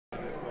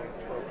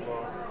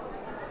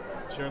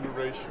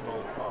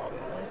generational potter.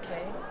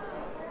 Okay.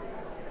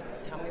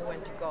 Tell me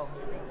when to go.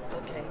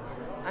 Okay.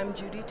 I'm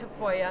Judy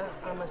Tafoya.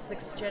 I'm a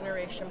sixth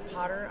generation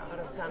potter out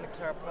of Santa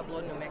Clara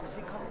Pueblo, New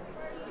Mexico.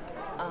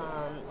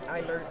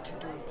 I learned to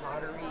do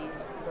pottery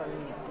from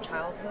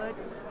childhood.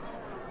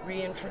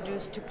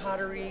 Reintroduced to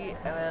pottery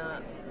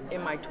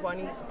in my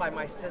 20s by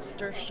my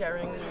sister,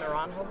 Sharon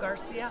Naranjo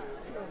Garcia.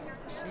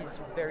 She's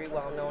very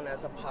well known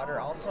as a potter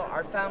also.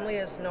 Our family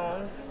is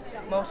known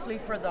mostly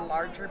for the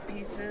larger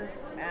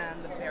pieces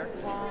and the bear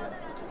claw,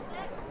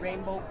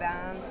 rainbow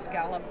bands,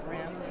 scallop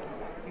rims.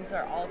 These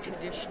are all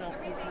traditional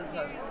pieces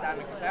of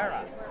Santa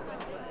Clara.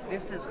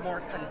 This is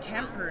more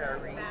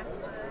contemporary,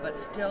 but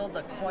still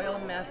the coil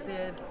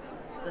method,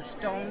 the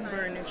stone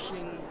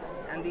burnishing,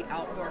 and the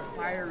outdoor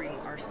firing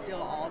are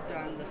still all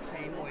done the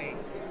same way.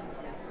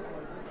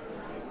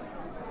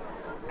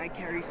 I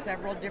carry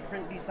several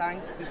different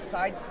designs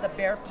besides the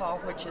bear paw,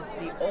 which is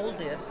the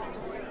oldest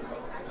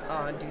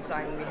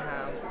design we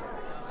have.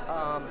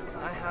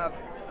 I have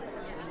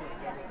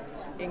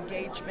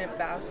engagement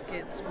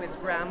baskets with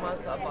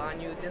grandma's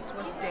Abanyu. This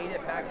was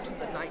dated back to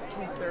the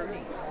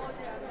 1930s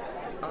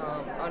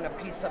on a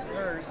piece of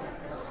hers.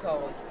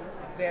 So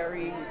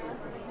very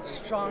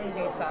strong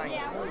design.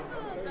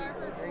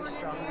 Very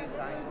strong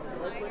design.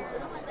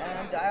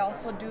 And I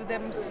also do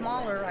them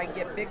smaller. I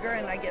get bigger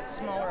and I get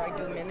smaller. I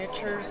do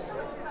miniatures.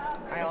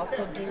 I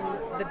also do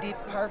the deep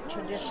carved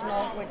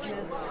traditional, which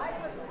is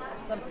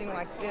something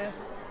like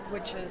this,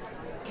 which is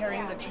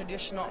carrying the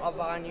traditional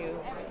Abanyu.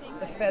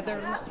 The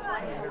feathers,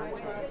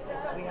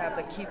 we have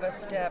the kiva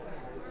step,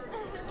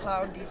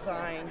 cloud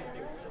design,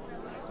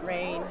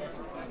 rain,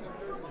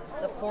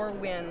 the four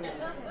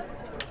winds,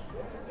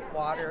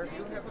 water,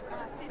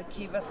 the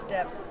kiva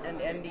step, and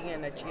ending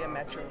in a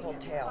geometrical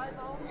tail.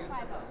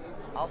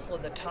 Also,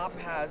 the top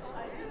has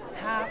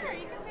half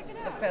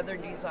the feather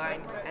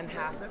design and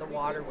half the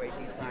waterway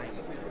design.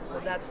 So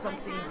that's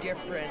something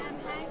different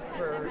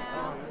for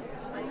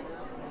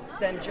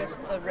than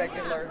just the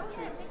regular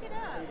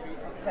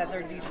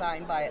feather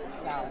design by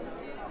itself.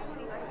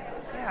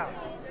 Yeah,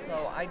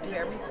 so I do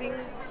everything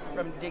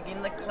from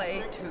digging the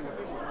clay to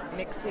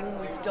mixing.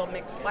 We still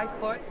mix by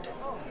foot,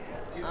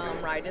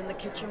 right in the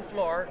kitchen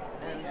floor,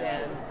 and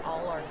then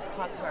all our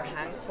pots are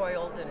hand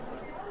coiled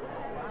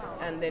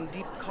and then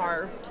deep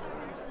carved,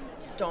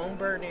 stone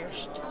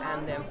burnished,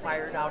 and then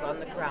fired out on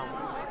the ground.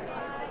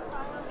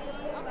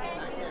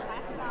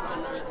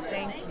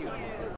 Thank you.